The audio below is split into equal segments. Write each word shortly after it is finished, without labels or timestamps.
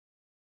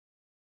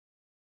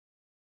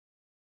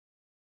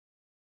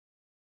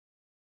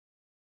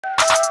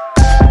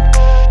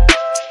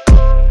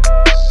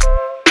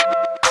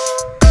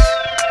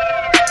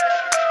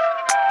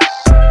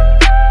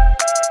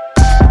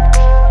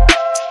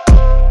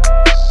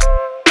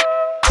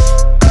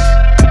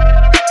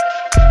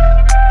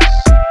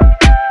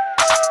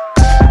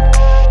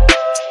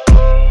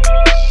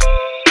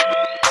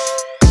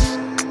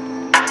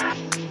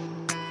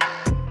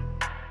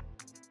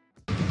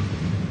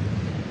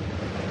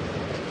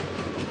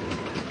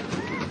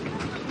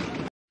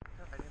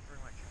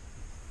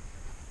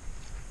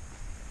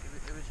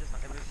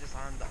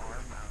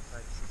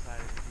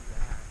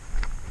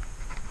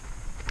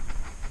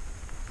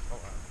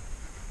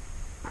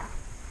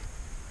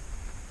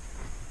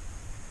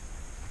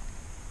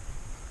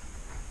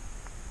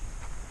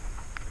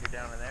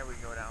down in there, we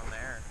can go down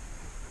there.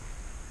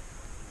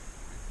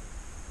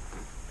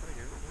 What do we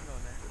do? We can go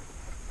in there.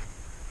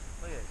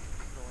 Look at it. We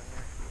can go in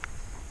here.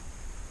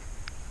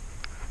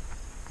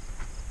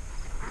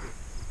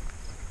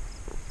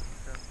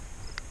 Okay.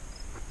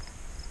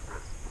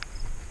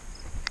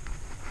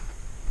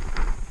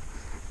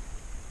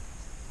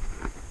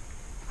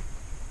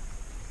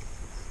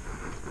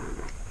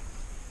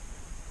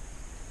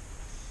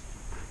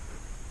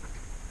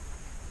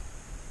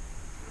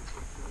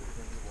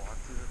 Then you walk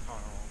through the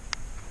tunnel.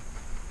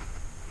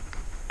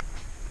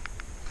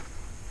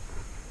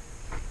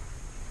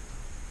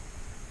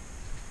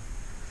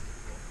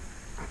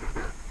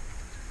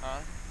 Huh?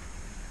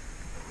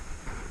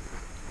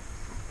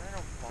 There are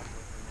no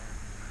buffaloes in there.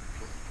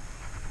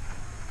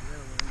 You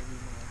gotta learn to be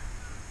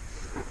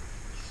more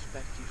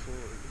respectful.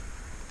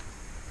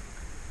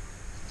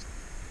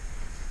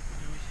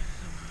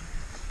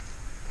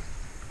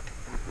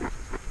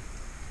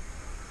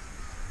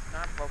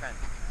 Not broken.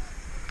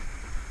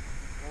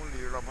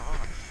 Only the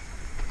boss.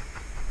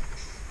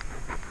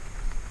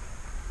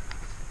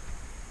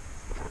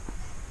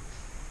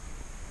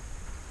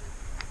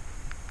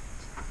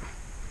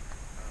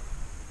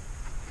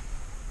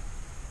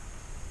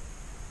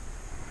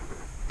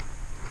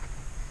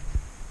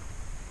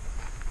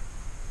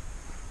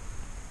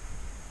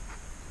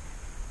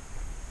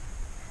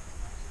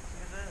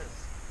 Look at this.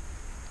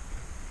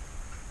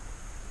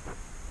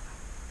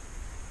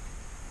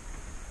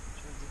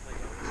 Shows you like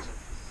everything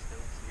that's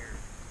still here.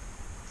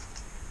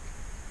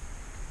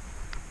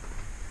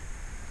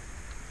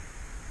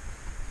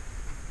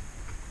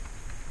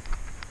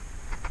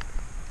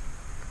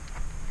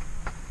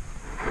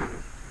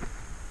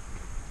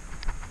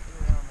 Look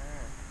down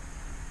there.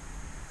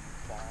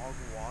 Bog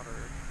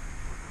water.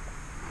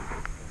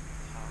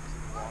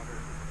 Toxic water.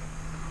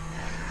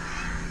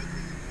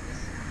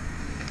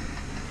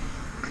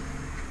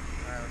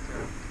 Alright, let's go.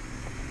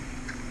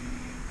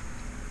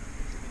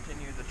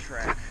 Continue the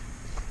trek.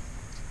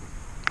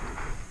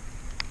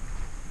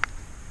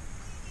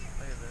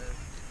 Look at this.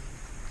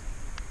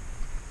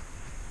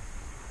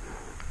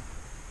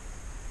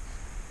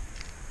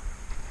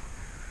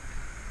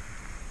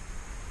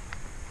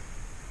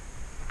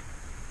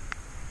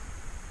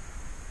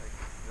 Like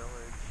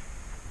village.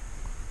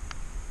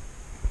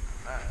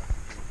 Alright,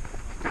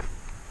 let's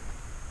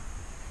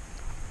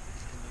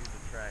continue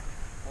the trek.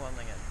 One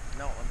thing in.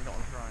 No, let me go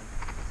in front.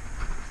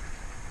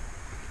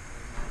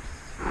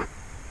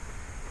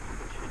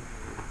 Continue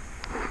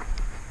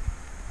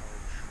our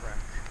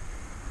trek.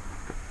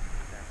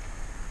 Okay.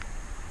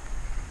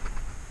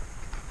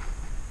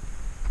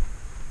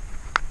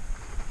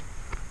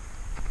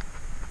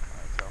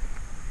 Alright, so.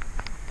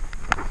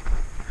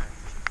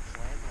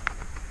 Slant on it.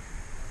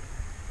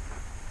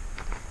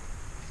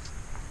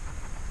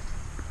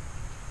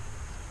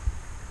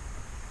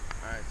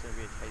 Alright, it's gonna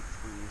be a tight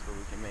squeeze, but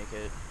we can make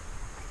it.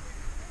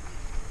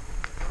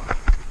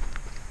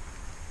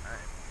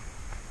 Alright.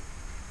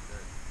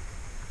 Good.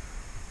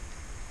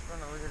 Oh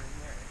no, look at it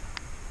here.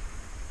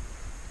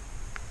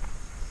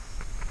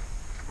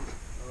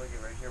 Oh, look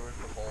at right here was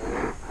the hole. You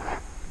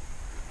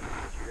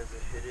guys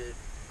have hit it.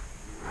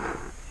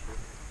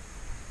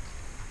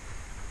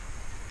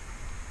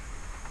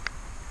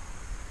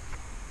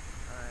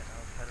 Alright, now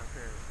let's head up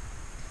here.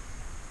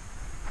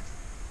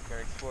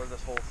 Gotta explore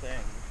this whole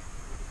thing.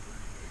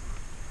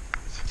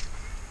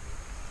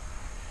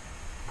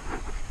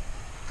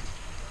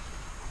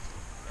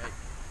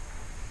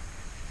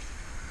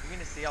 You're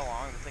gonna see how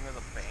long this thing was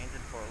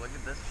abandoned for. Look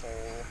at this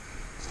hole.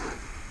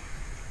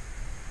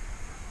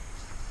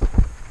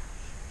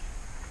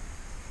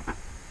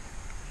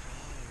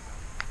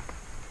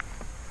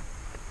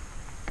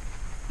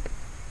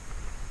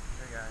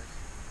 Okay guys,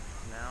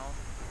 now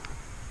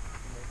we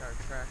make our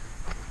trek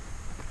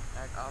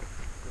back up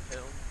the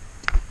hill.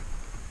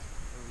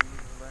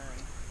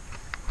 Land.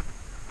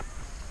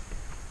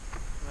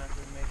 After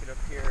we make it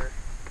up here,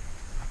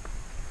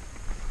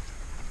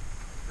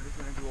 we're just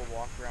gonna do a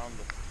walk around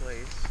the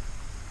place.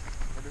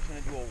 We're just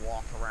gonna do a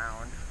walk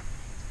around.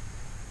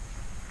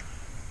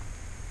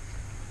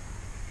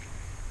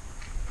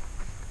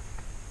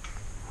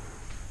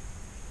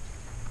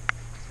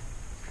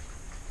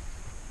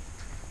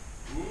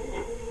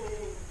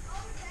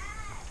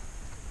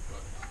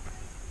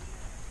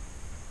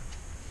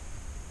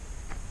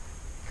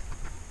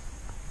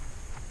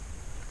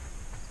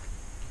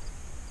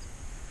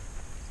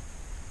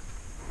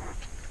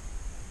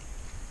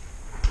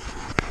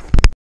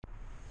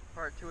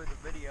 Part 2 of the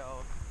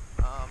video,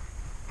 I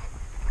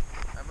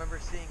remember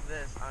seeing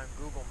this on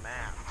Google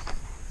Maps.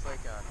 It's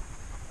like a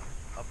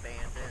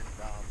abandoned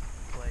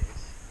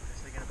place.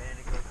 It's like an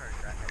abandoned go-kart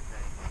track, I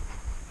think.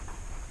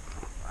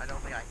 I don't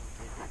think I can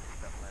get it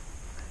if that lets me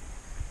think.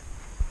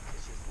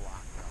 It's just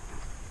locked up.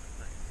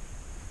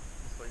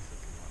 This place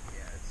is locked.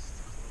 Yeah, it's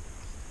closed.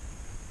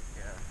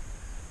 Yeah.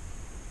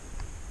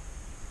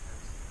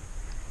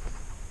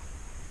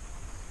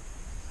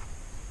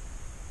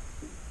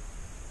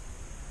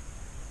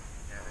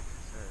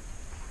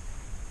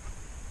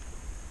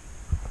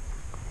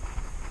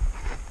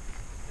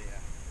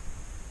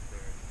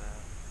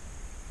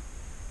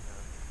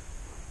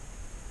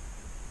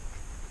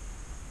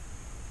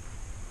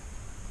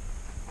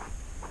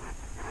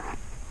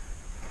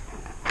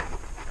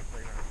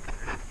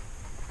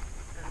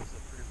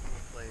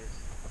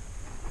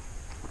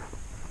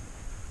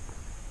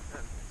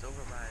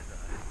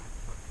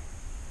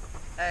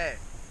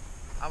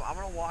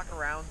 walk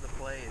around the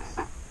place.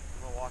 I'm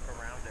gonna walk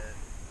around it.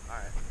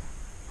 Alright.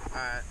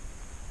 Alright.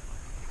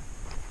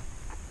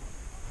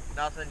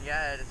 Nothing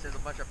yet. It's just a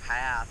bunch of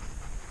paths.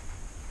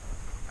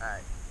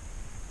 Alright.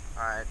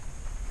 Alright.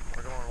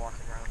 We're going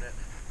walking around it.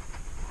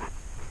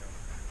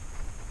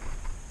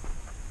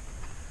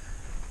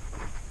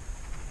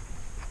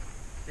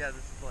 Yeah,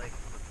 this is like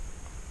the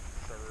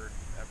third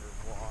ever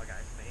vlog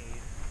I've made.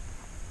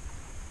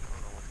 I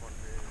don't know which one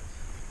it is.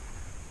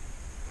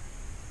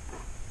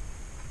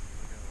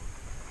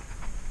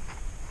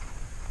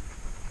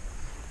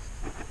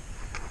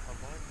 A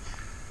bunch of,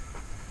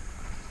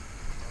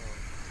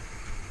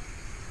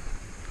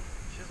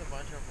 it's just a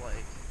bunch of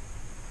like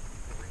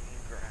green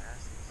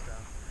grass and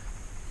stuff.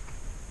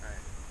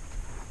 Alright.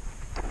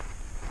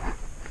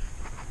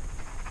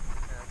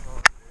 Yeah, that's all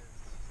it is.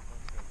 It's just a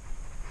bunch of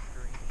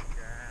green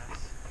grass.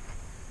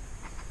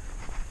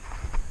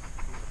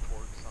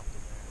 Support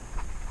something there.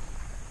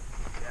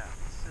 Yeah,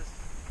 it's just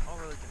all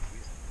really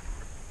confusing.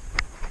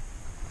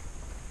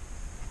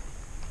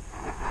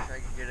 Wish I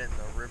could get in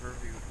the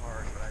Riverview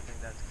Park, but I think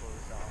that's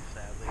closed off,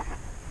 sadly.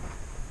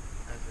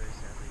 That's very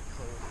sadly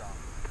closed off.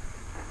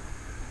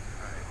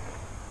 Alright,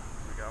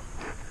 here we go.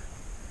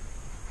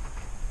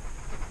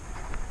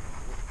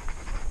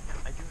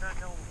 Yeah, I do not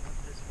know what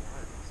this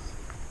was.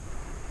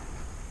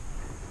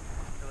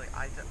 Like,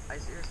 I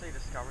seriously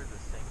discovered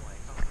this thing,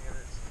 like, oh, look at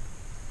this.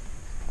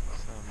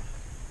 Some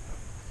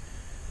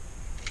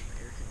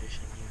air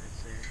conditioning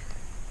units there.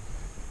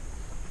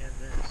 And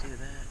then, see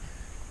that?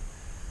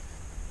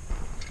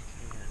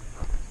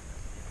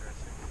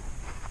 Interesting.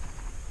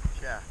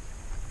 Yeah.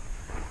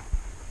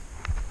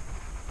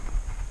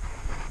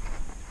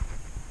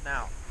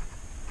 Now,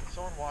 if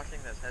someone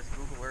watching this has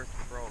Google Earth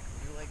Pro, can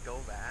you like go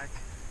back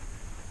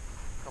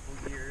a couple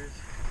years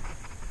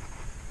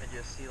and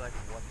just see like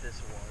what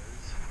this was?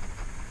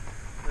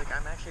 Like,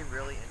 I'm actually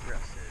really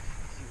interested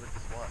to see what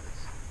this was.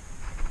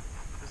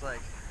 Cause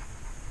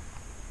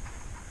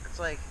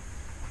like,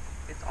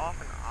 it's off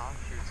and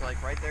offshoots. So,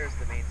 like right there's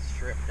the main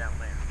strip down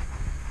there.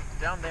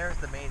 Down there's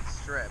the main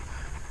strip.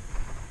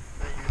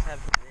 Then you just have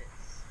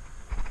this.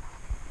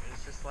 And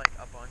it's just like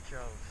a bunch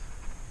of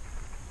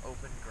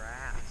open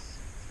grass.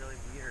 It's really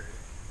weird.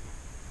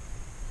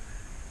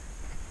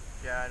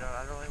 Yeah,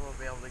 I don't think we'll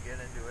be able to get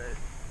into it.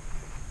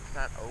 It's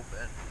not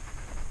open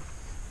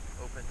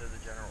to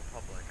the general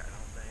public, I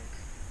don't think.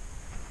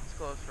 It's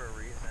closed for a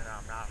reason.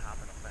 I'm not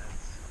hopping a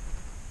fence.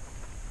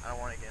 I don't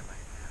want to get my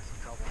ass in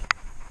trouble.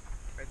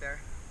 Right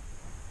there.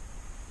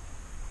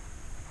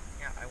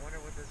 Yeah, I wonder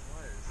what this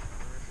was. I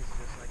wonder if it's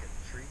just like a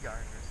tree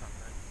garden or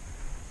something.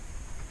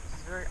 This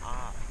is very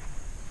odd.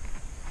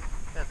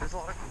 Yeah, there's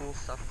a lot of cool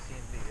stuff to see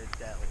in the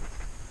Dells.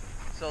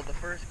 So the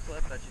first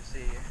clip that you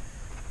see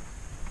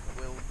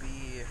will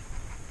be,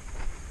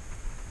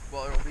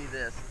 well, it'll be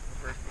this. This is the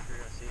first clip you're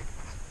gonna see.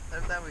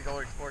 And then we go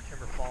explore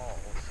Timber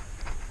Falls.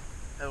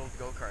 That old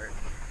go-kart.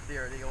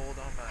 There, the old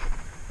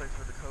place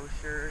for the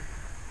coaster,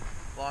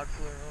 log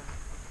flume,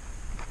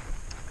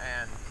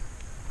 and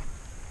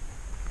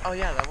oh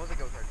yeah, that was a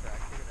go-kart track.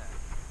 Look at that.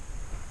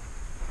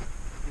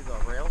 See the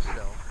rail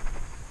still.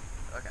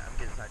 Okay, I'm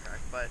getting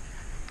sidetracked, but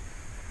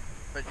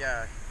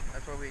yeah,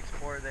 that's where we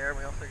explore there.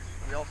 We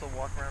also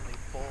walk around the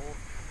full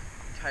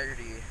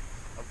entirety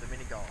of the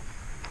mini golf.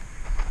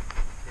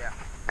 Yeah,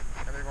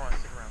 everyone wants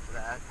to stick around for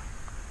that.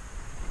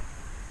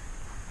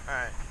 All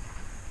right.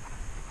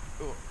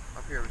 Ooh,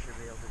 up here we should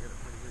be able to get a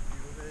pretty good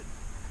view of it.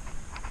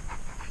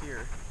 Up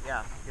here,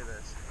 yeah, look at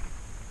this.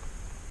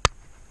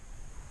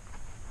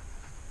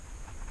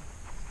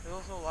 There's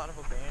also a lot of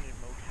abandoned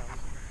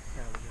motels.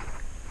 Yeah, look at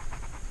that.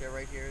 Yeah,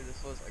 right here, this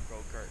was a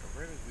go-kart, a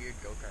really weird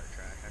go-kart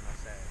track, I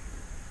must say.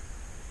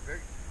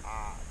 Very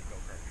odd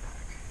go-kart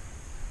track.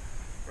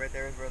 Right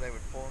there is where they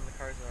would pull in the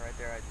cars, and right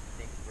there, I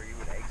think, where you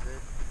would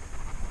exit.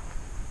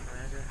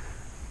 Imagine.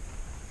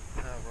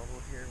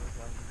 Rubble here was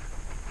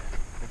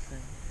this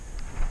thing.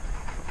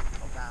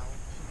 A valve.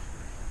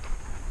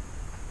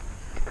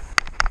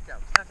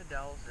 Yeah, it's not the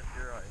Dells if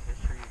you're a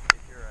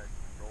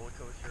roller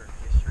coaster or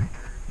history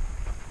nerd.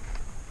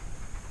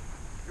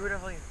 You would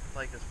definitely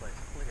like this place.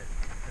 Look at it.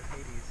 There's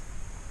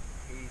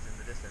Hades in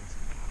the distance.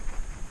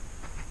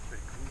 It's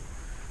pretty cool.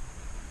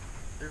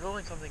 They're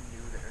building something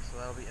new there, so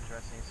that'll be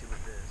interesting to see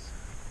what it is.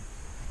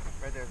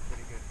 Right there's a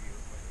pretty good view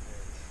of what it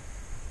is.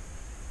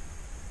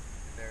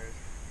 There's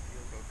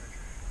Field Go-Kart.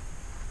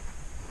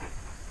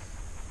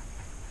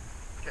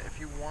 Okay, if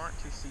you want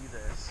to see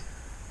this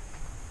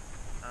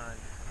on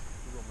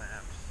Google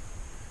Maps,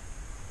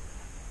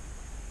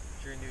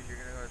 what you're gonna do is you're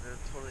gonna go to the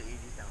Totally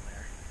 80s down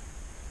there.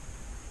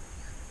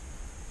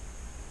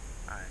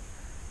 Alright.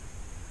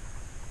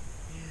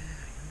 Yeah,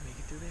 can we make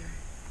it through there?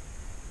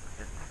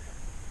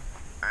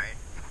 Alright.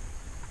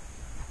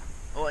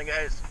 Hold on,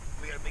 guys.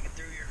 We gotta make it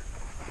through here.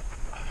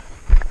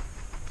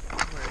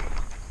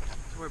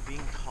 This is where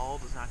being tall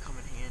does not come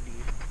in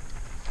handy.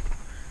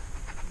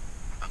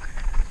 Okay.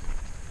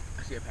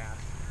 I see a path.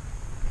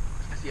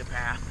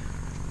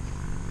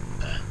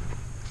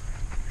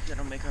 We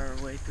gotta make our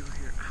way through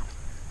here. Ow.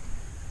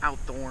 Ow,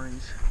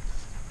 thorns.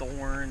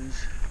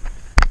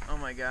 Oh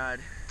my god.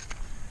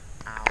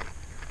 Ow.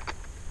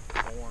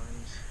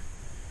 Thorns.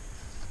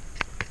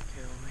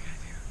 Okay, what am I gonna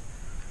do?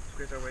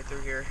 Squeeze our way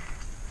through here.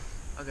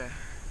 Okay. Okay.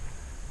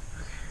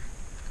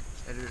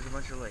 Yeah, dude, there's a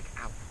bunch of like,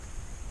 ow,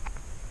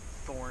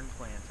 thorn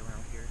plants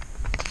around here.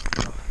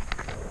 Oh.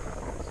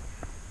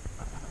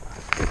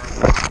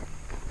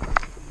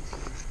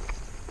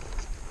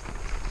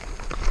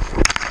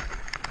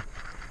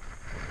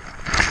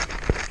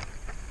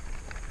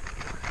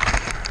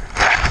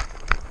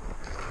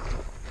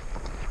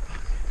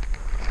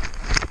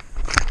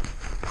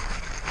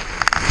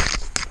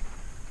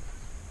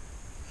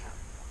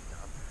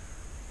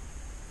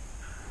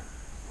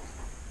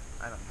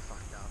 I done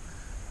fucked up.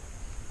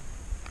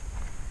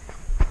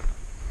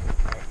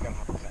 Alright, gotta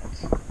hop the fence.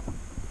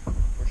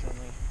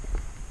 Fortunately,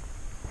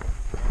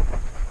 I don't want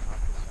to hop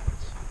this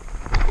fence.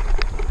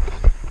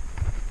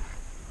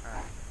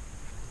 Alright.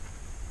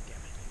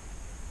 Damn it.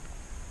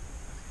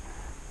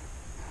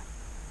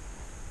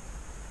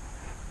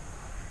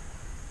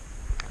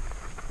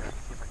 Okay. Let's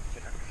see if I can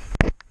fit under.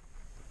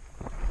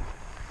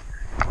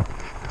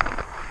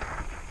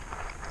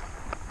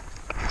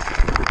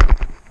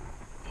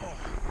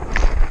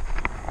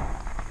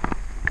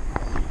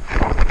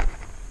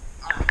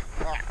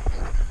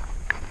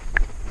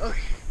 Okay.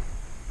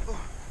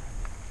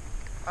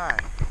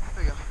 Alright,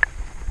 here we go.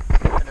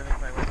 I'm gonna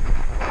make my way through the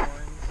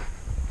thorns.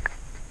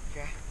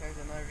 Okay, there's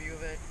another view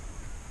of it.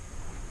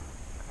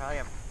 I probably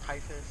have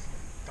typhus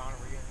and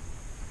gonorrhea.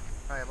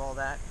 I have all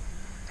that.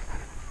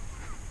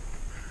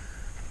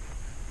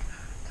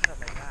 Cut up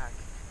my back.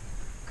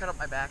 Cut up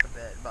my back a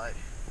bit, but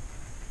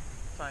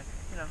it's fine.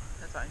 You know,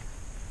 that's fine.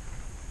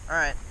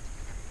 Alright.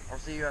 I'll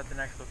see you at the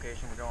next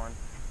location we're going.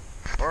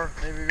 Or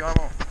maybe I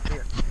won't. See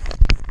ya.